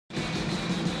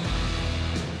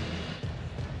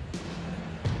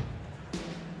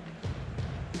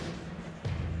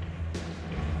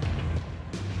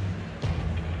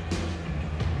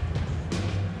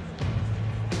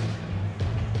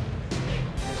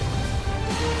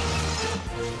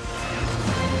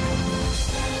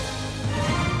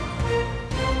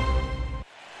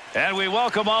And we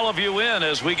welcome all of you in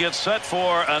as we get set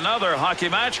for another hockey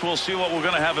match. We'll see what we're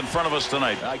going to have in front of us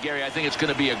tonight. Gary, I think it's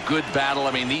going to be a good battle.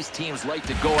 I mean, these teams like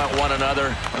to go at one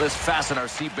another. Let's fasten our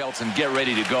seatbelts and get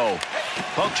ready to go.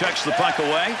 Poke checks the puck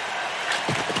away.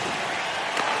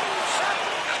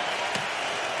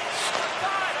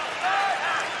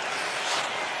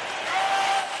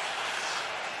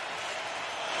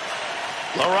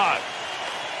 Larotte.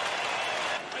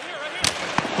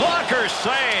 Blocker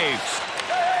save.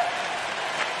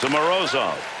 To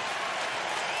Morozov.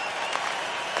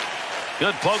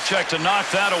 Good poke check to knock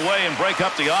that away and break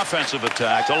up the offensive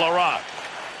attack. To Larotte.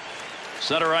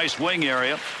 Center ice wing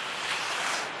area.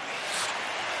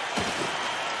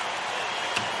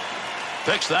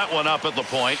 Picks that one up at the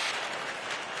point.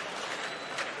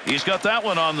 He's got that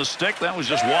one on the stick. That was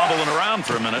just wobbling around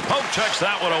for a minute. Poke checks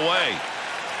that one away.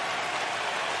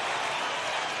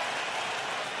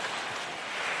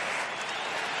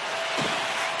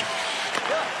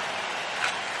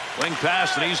 Wing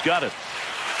pass, and he's got it.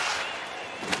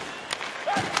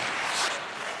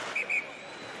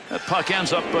 That puck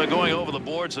ends up going over the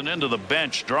boards and into the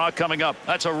bench. Draw coming up.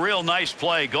 That's a real nice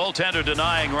play. Goaltender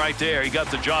denying right there. He got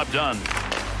the job done.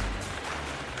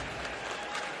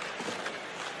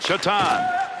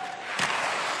 Shatan.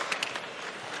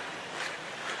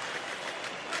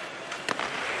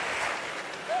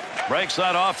 Breaks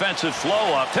that offensive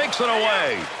flow up. Takes it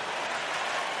away.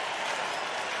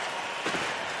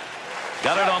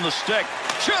 Got it on the stick.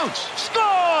 Shoots.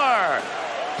 Score!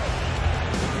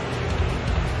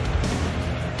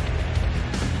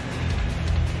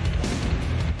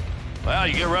 Well,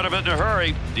 you get rid of it in a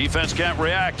hurry. Defense can't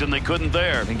react, and they couldn't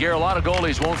there. And Gary, a lot of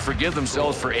goalies won't forgive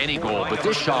themselves for any goal, but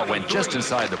this shot went just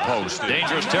inside the post.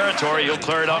 Dangerous territory. He'll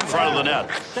clear it out in front of the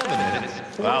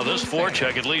net. Wow, this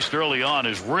forecheck, at least early on,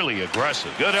 is really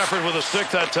aggressive. Good effort with a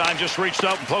stick that time. Just reached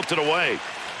out and poked it away.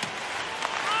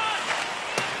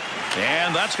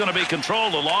 And that's going to be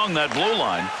controlled along that blue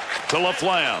line to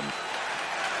LaFlamme.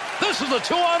 This is a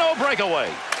 2-on-0 breakaway.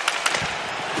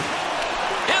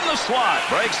 In the slot.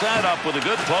 Breaks that up with a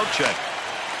good poke check.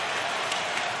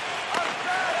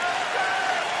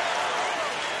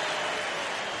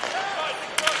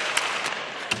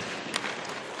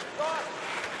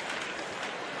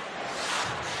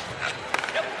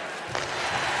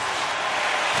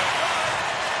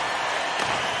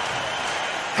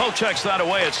 Poke checks that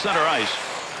away at center ice.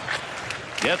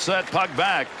 Gets that puck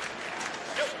back.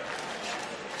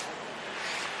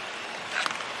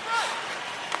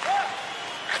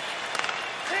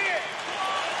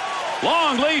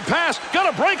 Long lead pass.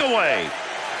 Got a breakaway.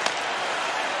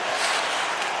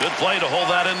 Good play to hold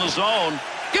that in the zone.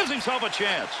 Gives himself a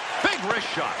chance. Big wrist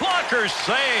shot. Blocker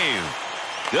save.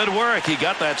 Good work. He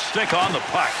got that stick on the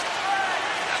puck.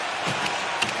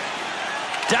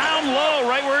 Down low,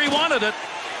 right where he wanted it.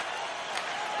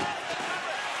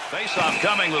 Face-off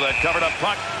coming with that covered-up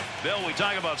puck. Bill, we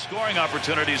talk about scoring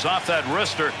opportunities off that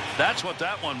wrister. That's what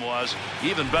that one was.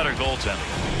 Even better goaltending.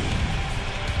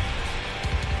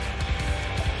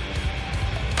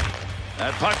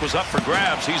 That puck was up for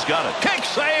grabs. He's got it. Kick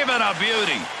save and a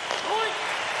beauty.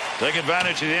 Take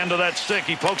advantage of the end of that stick.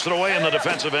 He pokes it away in the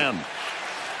defensive end.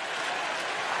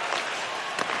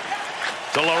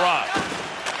 To Larotte.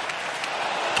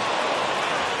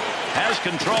 Has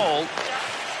control.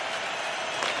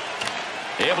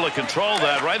 Able to control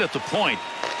that right at the point.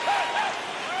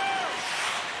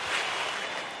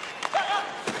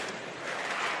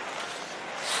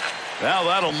 Well,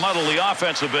 that'll muddle the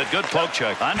offense a bit. Good poke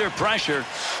check. Under pressure.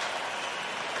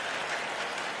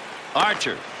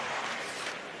 Archer.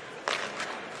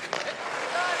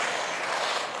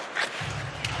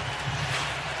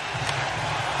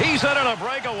 He's in a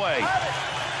breakaway.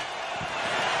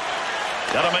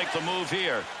 Got to make the move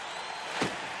here.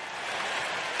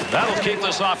 That'll keep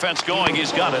this offense going.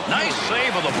 He's got it. Nice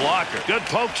save of the blocker. Good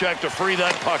poke check to free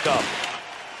that puck up.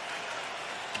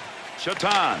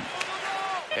 Shatan.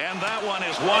 And that one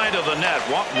is wide of the net.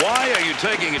 Why are you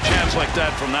taking a chance like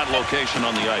that from that location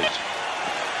on the ice?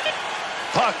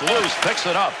 Puck loose. Picks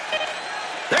it up.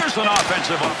 There's an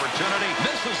offensive opportunity.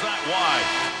 Misses that wide.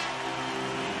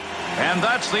 And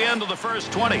that's the end of the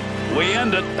first 20. We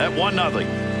end it at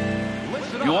 1-0.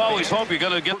 You always hope you're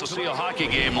going to get to see a hockey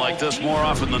game like this more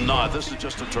often than not. This is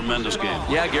just a tremendous game.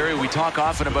 Yeah, Gary, we talk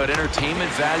often about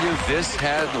entertainment value. This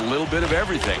had a little bit of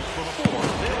everything.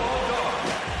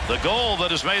 The goal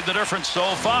that has made the difference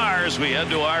so far as we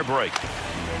head to our break.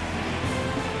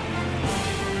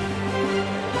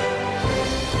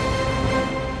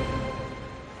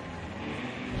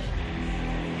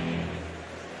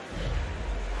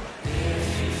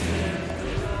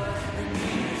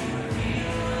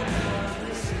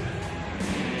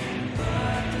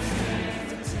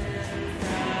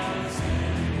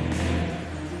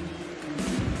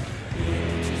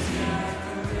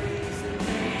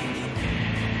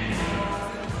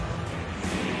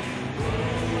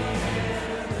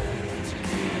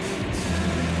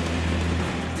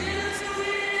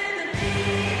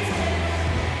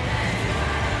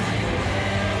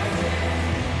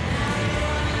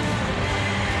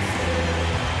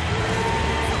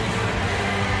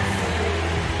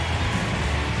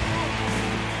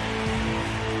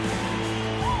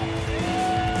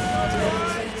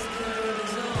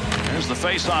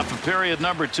 faceoff of period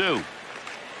number 2.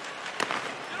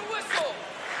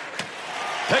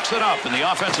 Picks it up in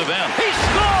the offensive end. He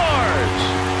scores!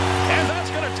 And that's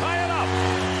going to tie it up.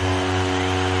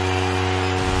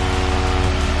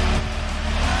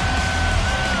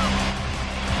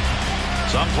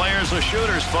 Some players are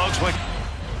shooters, folks.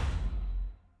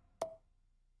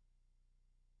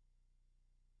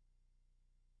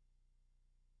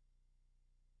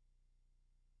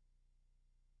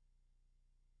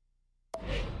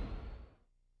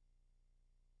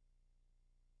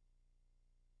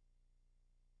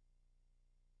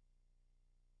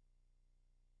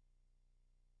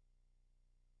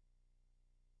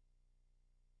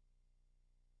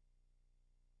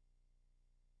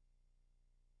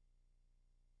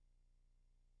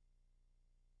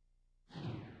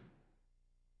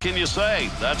 Can you say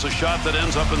that's a shot that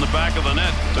ends up in the back of the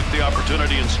net? Took the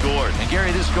opportunity and scored. And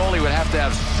Gary, this goalie would have to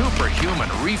have superhuman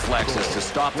reflexes to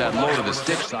stop that low to the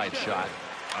stick side shot.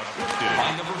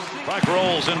 Puck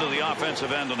rolls into the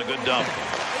offensive end on a good dump.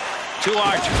 To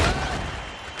Archer.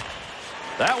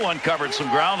 That one covered some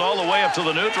ground all the way up to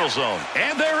the neutral zone.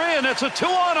 And they're in. It's a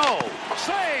 2-on-0.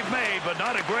 Save made, but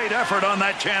not a great effort on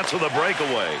that chance of the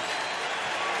breakaway.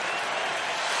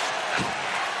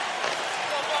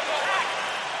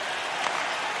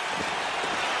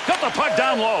 Got the puck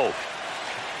down low.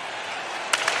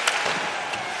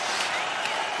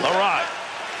 Larocque.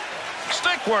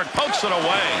 Stick work, pokes it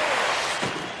away.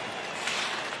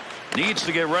 Needs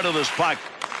to get rid of this puck.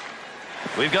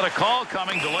 We've got a call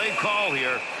coming, delayed call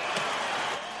here.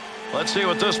 Let's see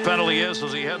what this penalty is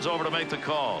as he heads over to make the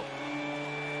call.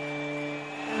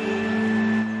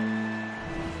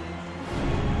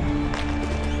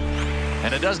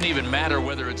 And it doesn't even matter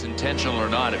whether it's intentional or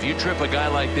not. If you trip a guy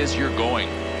like this, you're going.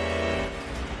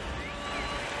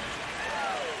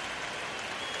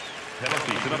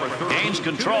 Gains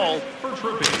control.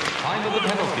 Time of the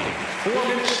penalty. 4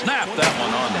 minutes. Snap that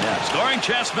one on net. Scoring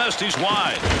chance missed. He's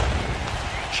wide.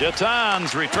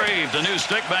 Chatan's retrieved a new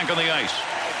stick bank on the ice.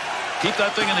 Keep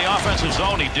that thing in the offensive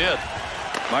zone. He did.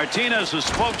 Martinez's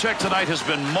poke check tonight has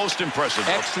been most impressive.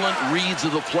 Excellent reads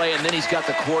of the play, and then he's got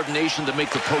the coordination to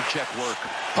make the poke check work.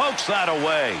 Pokes that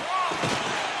away.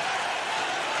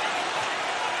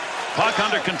 Puck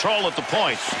under control at the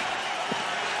point.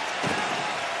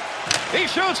 He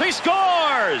shoots, he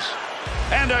scores!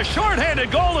 And a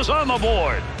shorthanded goal is on the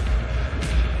board.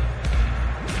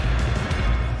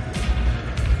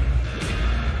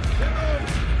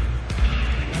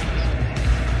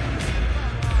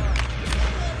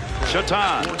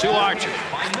 Chatan to Archer.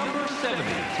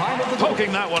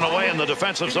 Poking that one away in the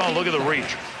defensive zone. Look at the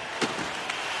reach.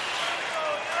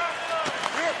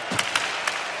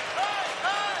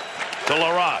 To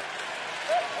Larocque.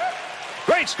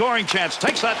 Great scoring chance.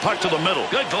 Takes that puck to the middle.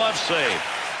 Good glove save.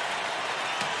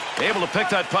 Able to pick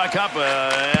that puck up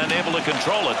and able to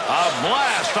control it. A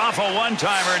blast off a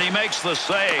one-timer, and he makes the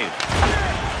save.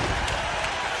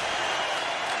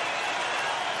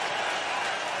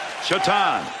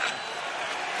 Chatan.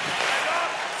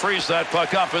 Frees that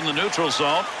puck up in the neutral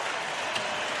zone.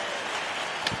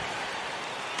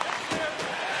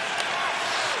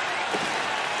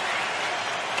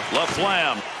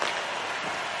 Laflamme.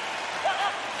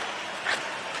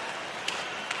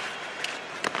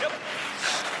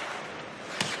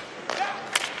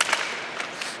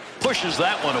 Pushes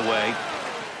that one away.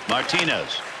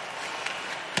 Martinez.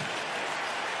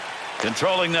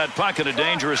 Controlling that puck in a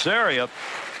dangerous area.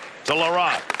 To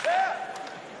Larocque.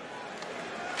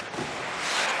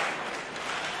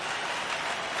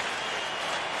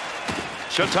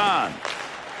 Chatan.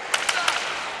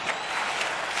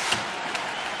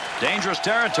 Dangerous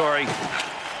territory.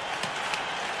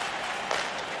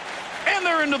 And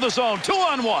they're into the zone.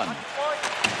 2-on-1.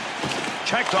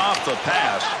 Checked off the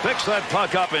pass. Picks that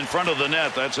puck up in front of the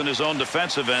net. That's in his own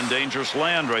defensive end. Dangerous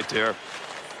land right there.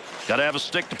 Got to have a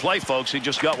stick to play, folks. He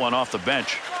just got one off the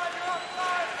bench.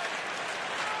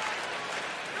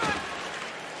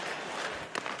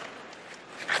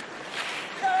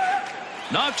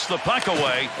 Knocks the puck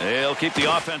away. He'll keep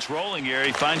the offense rolling here.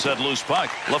 He finds that loose puck.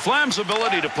 Laflamme's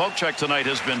ability to poke check tonight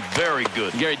has been very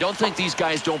good. Gary, don't think these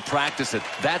guys don't practice it.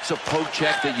 That's a poke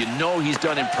check that you know he's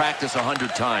done in practice 100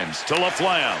 times. To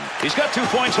Laflamme. He's got 2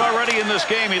 points already in this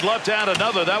game. He'd love to add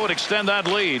another. That would extend that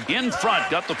lead. In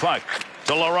front, got the puck.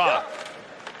 To Larocque.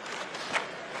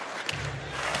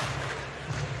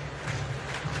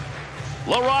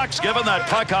 Larocque's given that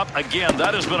puck up again.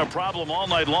 That has been a problem all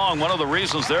night long. One of the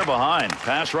reasons they're behind.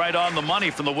 Pass right on the money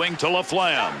from the wing to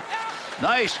Laflamme.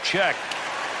 Nice check.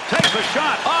 Takes the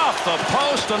shot off the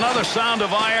post. Another sound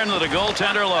of iron that a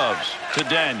goaltender loves. To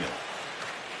Daniel.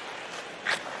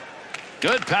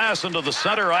 Good pass into the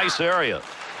center ice area.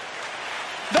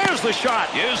 There's the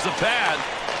shot. Use the pad.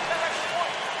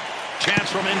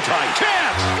 Chance from in tight.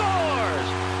 Chance scores!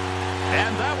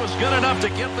 And that was good enough to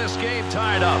get this game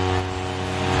tied up.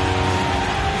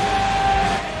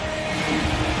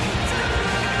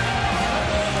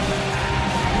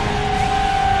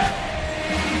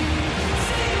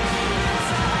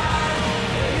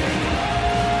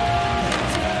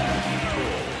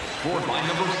 Scored by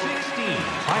number 16.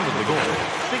 Time of the goal,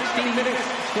 16 minutes,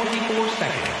 24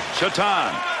 seconds.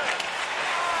 Shatan.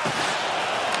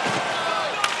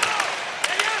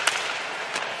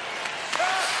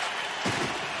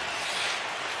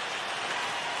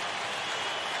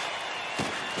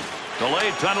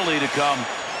 Delayed penalty to come.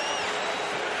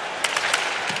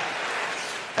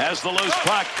 Has the loose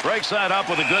puck. Breaks that up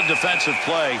with a good defensive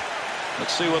play.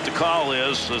 Let's see what the call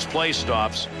is as play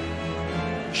stops.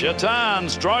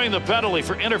 Shatan's drawing the penalty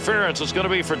for interference. It's going to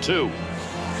be for 2.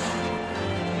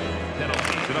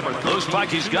 Loose puck,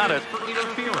 he's got it.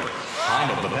 Time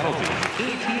of the penalty,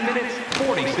 18 minutes,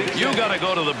 46 seconds. You got to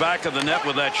go to the back of the net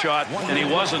with that shot, and he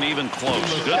wasn't even close.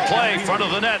 Good play. Front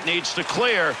of the net needs to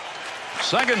clear.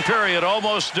 Second period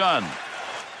almost done.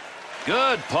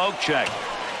 Good poke check.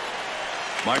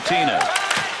 Martinez.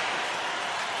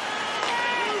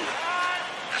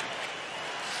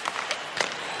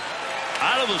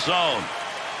 Out of the zone.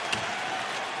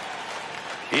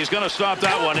 He's going to stop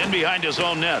that one in behind his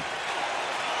own net.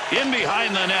 In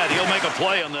behind the net. He'll make a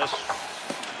play on this.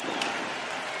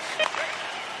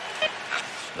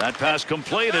 That pass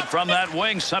completed from that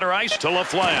wing center ice to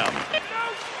Laflamme.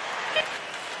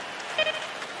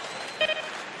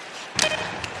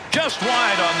 Just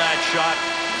wide on that shot.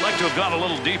 Like to have gone a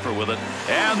little deeper with it.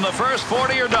 And the first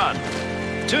 40 are done.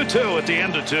 2-2 at the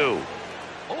end of 2.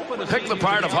 Pick the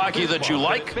part of hockey that you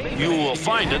like. You will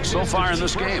find it so far in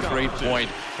this game. Great point.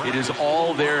 It is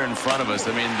all there in front of us.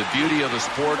 I mean, the beauty of the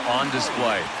sport on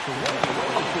display.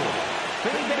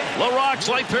 LaRocque's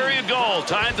late period goal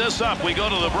tied this up. We go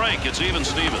to the break. It's even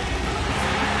Steven.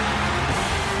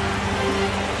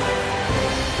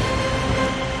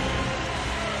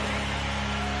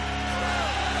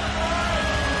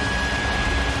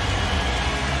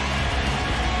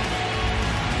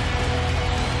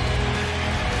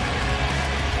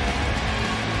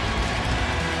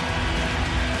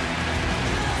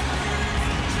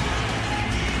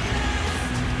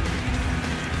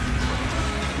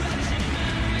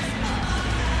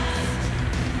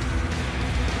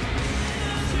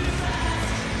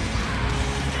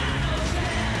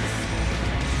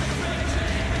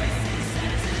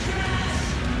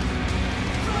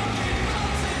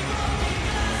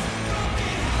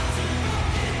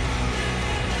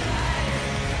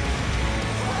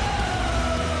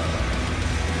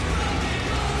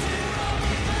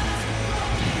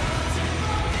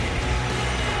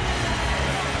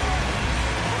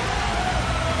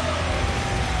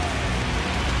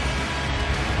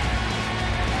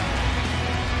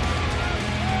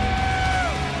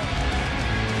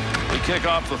 Kick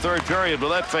off the third period with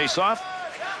that face-off.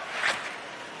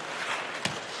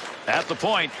 At the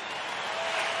point.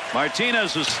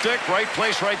 Martinez's stick, right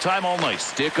place, right time all night.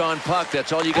 Stick on puck.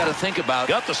 That's all you got to think about.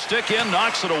 Got the stick in,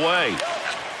 knocks it away.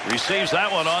 Receives that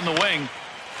one on the wing.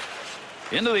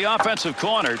 Into the offensive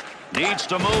corner. Needs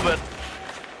to move it.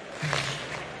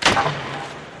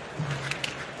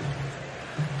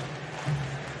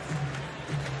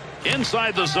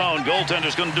 Inside the zone.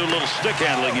 Goaltender's going to do a little stick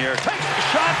handling here. Takes the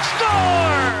shot.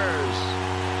 Scores!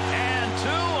 And 2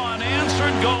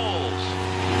 unanswered goals.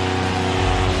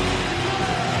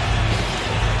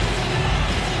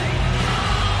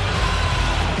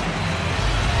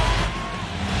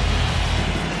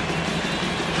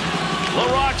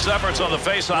 LaRocque's efforts on the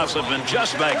faceoffs have been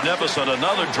just magnificent.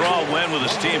 Another draw win with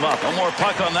his team up. One more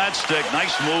puck on that stick.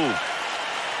 Nice move.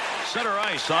 Center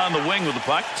ice on the wing with the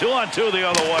puck. 2-on-2 the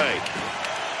other way.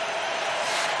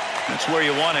 That's where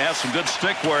you want to have some good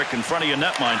stick work in front of your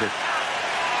netminder.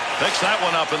 Picks that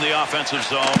one up in the offensive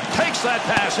zone. Takes that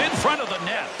pass in front of the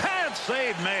net. Pad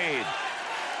save made.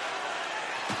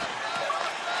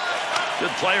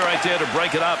 Good play right there to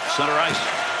break it up. Center ice.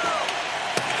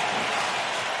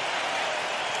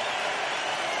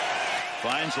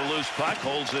 Finds a loose puck.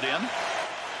 Holds it in.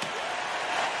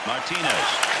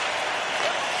 Martinez.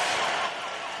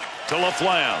 To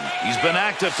Laflamme. He's been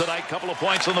active tonight. Couple of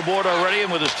points on the board already,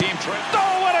 and with his team trained.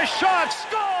 Oh, what a shot!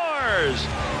 Scores!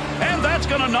 And that's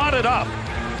going to knot it up.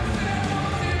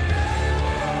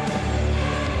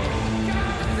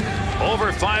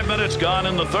 Over 5 minutes gone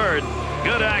in the third.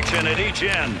 Good action at each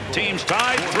end. Teams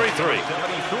tied 3-3.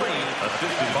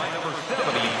 Assisted by number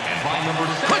 70 and by number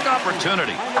 7. Quick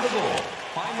opportunity. Time of the goal.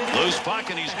 5 minutes. Loose puck,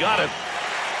 and he's got it.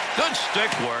 Good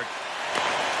stick work.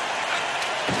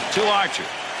 To Archer.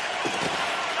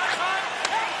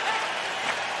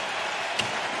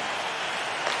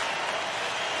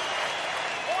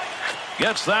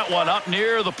 Gets that one up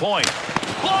near the point.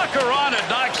 Blocker on it,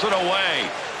 knocks it away.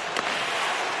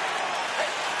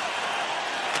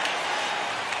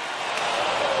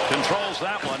 Controls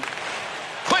that one.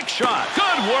 Quick shot.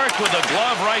 Good work with the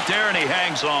glove right there, and he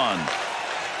hangs on.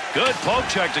 Good poke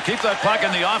check to keep that puck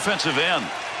in the offensive end.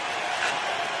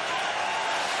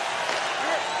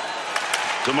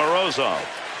 To Morozov.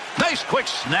 Nice quick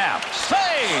snap.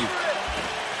 Save!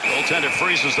 Goaltender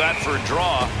freezes that for a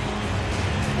draw.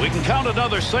 We can count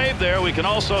another save there. We can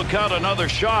also count another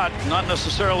shot. Not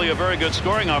necessarily a very good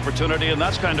scoring opportunity, and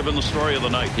that's kind of been the story of the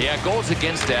night. Yeah, goals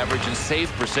against average and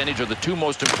save percentage are the two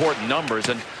most important numbers.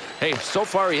 And, hey, so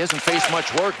far he hasn't faced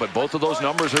much work, but both of those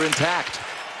numbers are intact.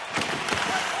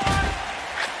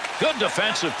 Good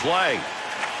defensive play.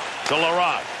 To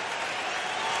Larocque.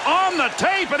 On the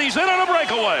tape, and he's in on a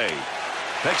breakaway.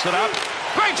 Picks it up.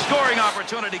 Great scoring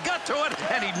opportunity. Got to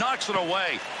it, and he knocks it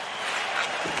away.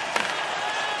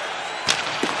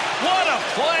 What a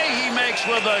play he makes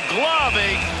with a glove.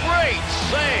 A great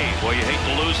save. Well, you hate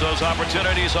to lose those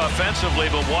opportunities offensively,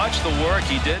 but watch the work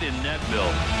he did in net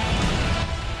build.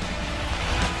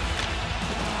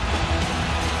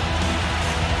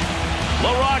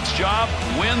 Larocque's job,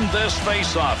 win this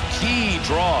faceoff. Key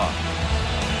draw.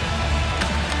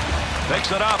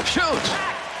 Picks it up, shoots.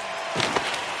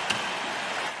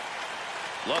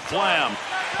 Laflamme.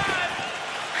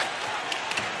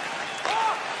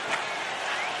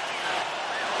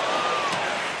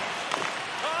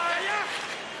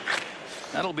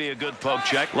 That'll be a good poke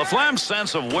check. Laflamme's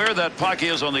sense of where that puck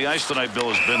is on the ice tonight,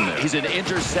 Bill, has been there. He's an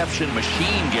interception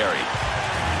machine, Gary.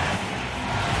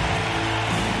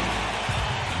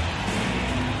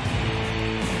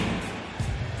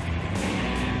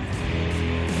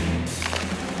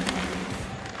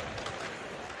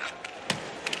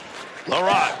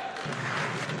 Larocque.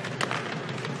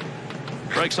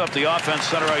 Breaks up the offense,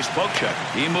 center ice poke check.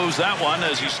 He moves that one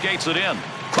as he skates it in.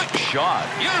 Quick shot.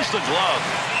 Use the glove.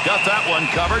 Got that one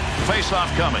covered. Face-off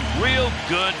coming. Real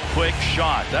good, quick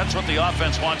shot. That's what the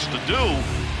offense wants to do.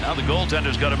 Now the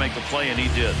goaltender's got to make the play, and he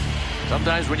did.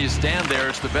 Sometimes when you stand there,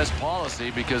 it's the best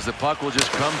policy because the puck will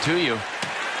just come to you.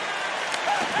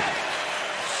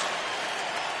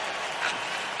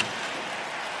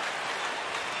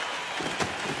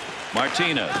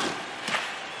 Martinez.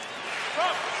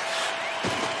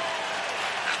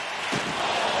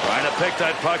 Trying to pick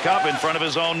that puck up in front of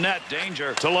his own net.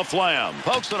 Danger to Laflamme.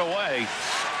 Pokes it away.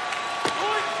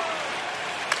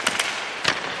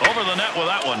 Over the net with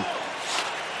that one.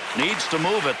 Needs to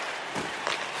move it.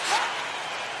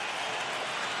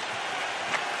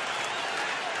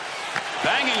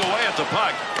 Banging away at the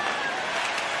puck.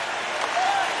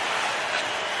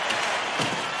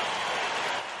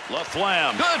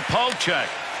 Laflamme. Good poke check.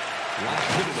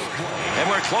 And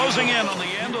we're closing in on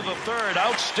the end of the third.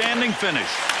 Outstanding finish.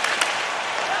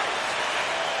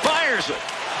 Fires it.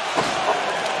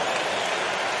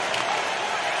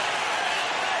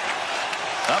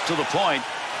 Up to the point.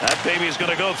 That baby is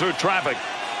going to go through traffic.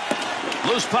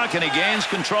 Loose puck, and he gains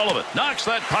control of it. Knocks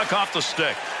that puck off the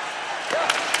stick.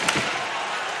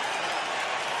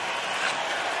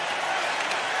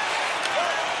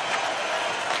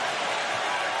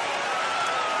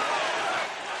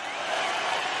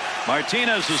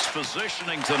 Martinez's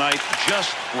positioning tonight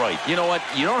just right. You know what?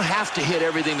 You don't have to hit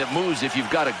everything that moves if you've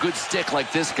got a good stick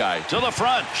like this guy. To the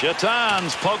front.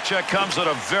 Chatan's poke check comes at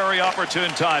a very opportune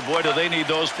time. Boy, do they need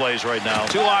those plays right now.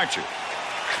 To Archer.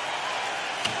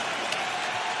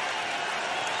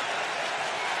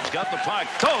 He's got the puck.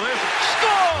 Oh, there's a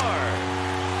score!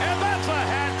 And that's a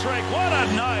hat trick. What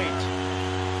a night.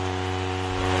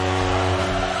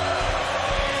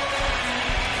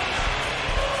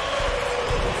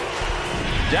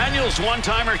 Daniel's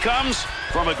one-timer comes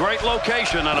from a great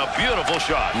location and a beautiful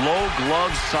shot. Low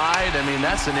glove side. I mean,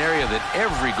 that's an area that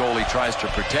every goalie tries to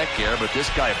protect here, but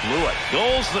this guy blew it.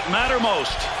 Goals that matter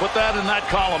most. Put that in that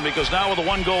column because now with a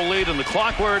one-goal lead and the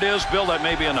clock where it is, Bill, that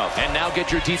may be enough. And now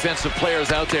get your defensive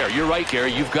players out there. You're right,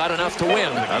 Gary. You've got enough to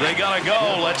win. They got to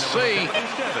go. Let's see. Look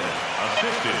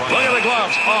at the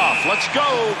gloves. Off. Let's go.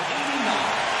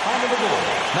 Time of the goal.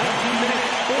 19 minutes,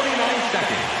 49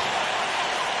 seconds.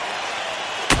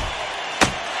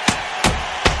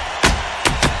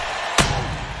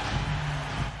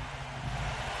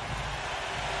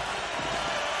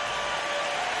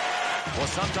 Well,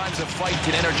 sometimes a fight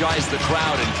can energize the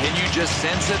crowd, and can you just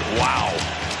sense it? Wow.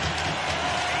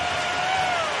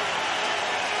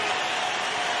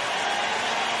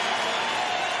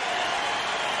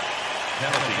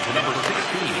 Penalty to number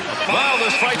 16. Well,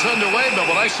 this fight's underway, but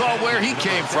when I saw where he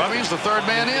came from, he's the third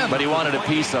man in. But he wanted a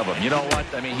piece of him. You know what?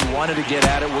 I mean, he wanted to get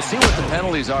at it. We'll see what the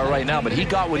penalties are right now, but he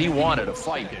got what he wanted, a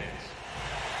fight.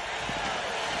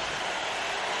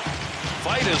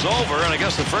 Fight is over, and I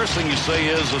guess the first thing you say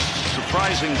is a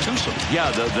surprising twosome.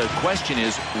 Yeah, the question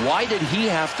is, why did he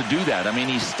have to do that? I mean,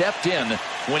 he stepped in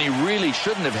when he really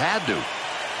shouldn't have had to.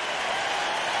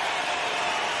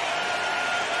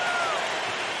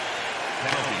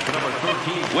 Penalty to number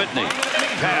 13. Whitney,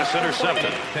 pass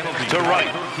intercepted. Penalty To right.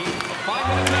 13. A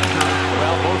 5-minute measure.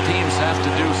 Well, both teams have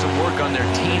to do some work on their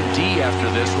team D after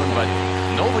this one, but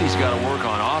nobody's got to work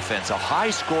on offense. A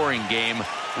high-scoring game,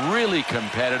 really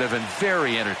competitive and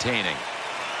very entertaining.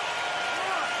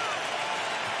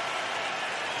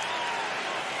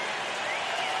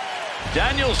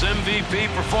 Daniel's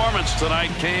MVP performance tonight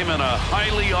came in a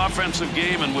highly offensive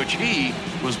game in which he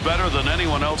was better than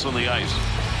anyone else on the ice.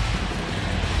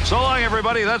 So long,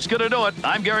 everybody. That's going to do it.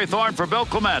 I'm Gary Thorne for Bill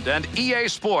Clement and EA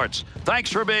Sports.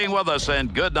 Thanks for being with us,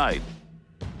 and good night.